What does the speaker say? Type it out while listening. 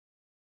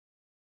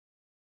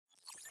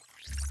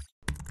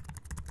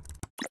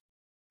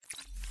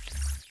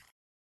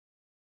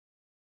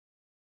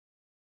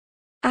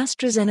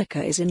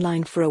AstraZeneca is in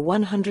line for a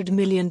 $100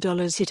 million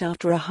hit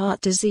after a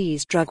heart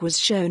disease drug was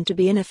shown to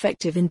be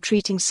ineffective in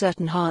treating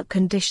certain heart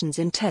conditions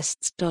in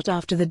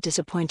tests.After the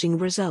disappointing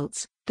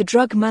results. The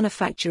drug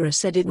manufacturer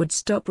said it would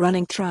stop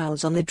running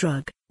trials on the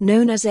drug,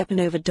 known as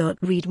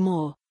Epanova.Read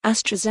more.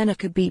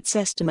 AstraZeneca beats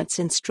estimates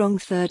in strong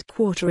third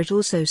quarter. It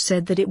also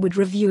said that it would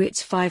review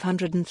its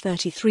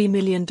 $533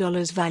 million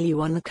value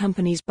on the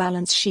company's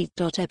balance sheet.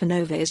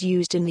 Epanova is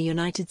used in the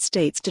United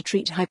States to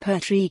treat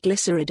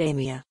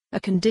hypertriglyceridamia, a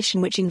condition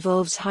which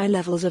involves high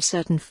levels of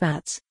certain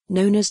fats,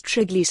 known as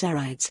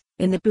triglycerides,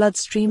 in the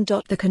bloodstream.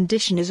 The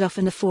condition is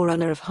often the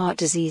forerunner of heart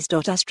disease.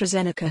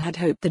 AstraZeneca had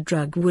hoped the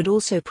drug would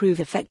also prove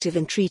effective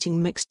in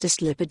treating mixed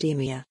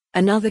dyslipidemia,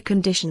 another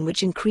condition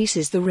which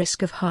increases the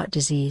risk of heart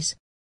disease.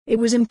 It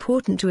was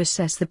important to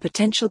assess the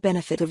potential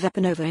benefit of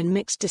Epanova in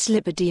mixed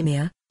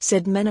dyslipidemia,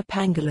 said Mene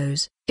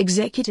Pangalos,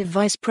 Executive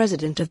Vice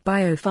President of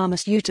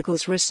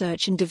Biopharmaceuticals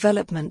Research and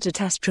Development at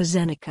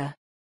Astrazenca.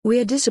 We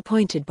are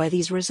disappointed by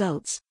these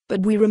results,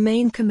 but we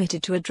remain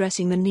committed to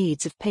addressing the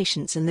needs of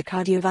patients in the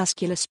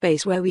cardiovascular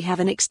space where we have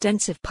an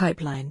extensive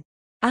pipeline.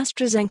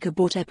 Astrazenca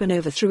bought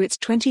Epanova through its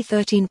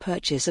 2013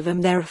 purchase of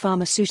Omthera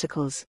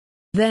Pharmaceuticals.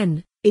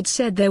 Then, it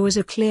said there was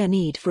a clear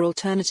need for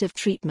alternative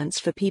treatments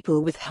for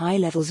people with high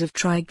levels of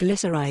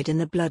triglyceride in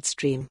the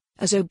bloodstream,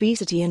 as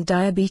obesity and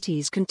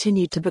diabetes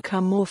continued to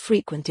become more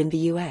frequent in the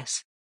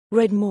US.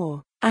 Read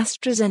more.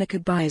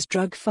 AstraZeneca buys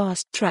drug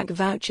fast-track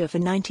voucher for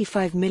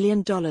 $95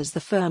 million.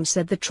 The firm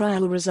said the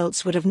trial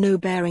results would have no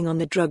bearing on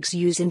the drug's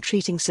use in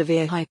treating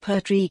severe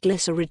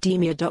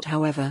hypertriglyceridemia.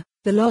 However,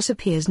 the loss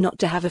appears not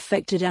to have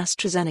affected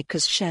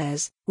AstraZeneca's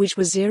shares, which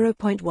were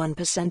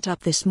 0.1%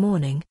 up this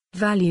morning,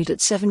 valued at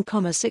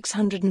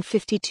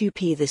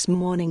 7,652p this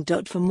morning.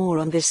 For more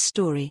on this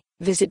story,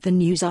 visit the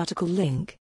news article link.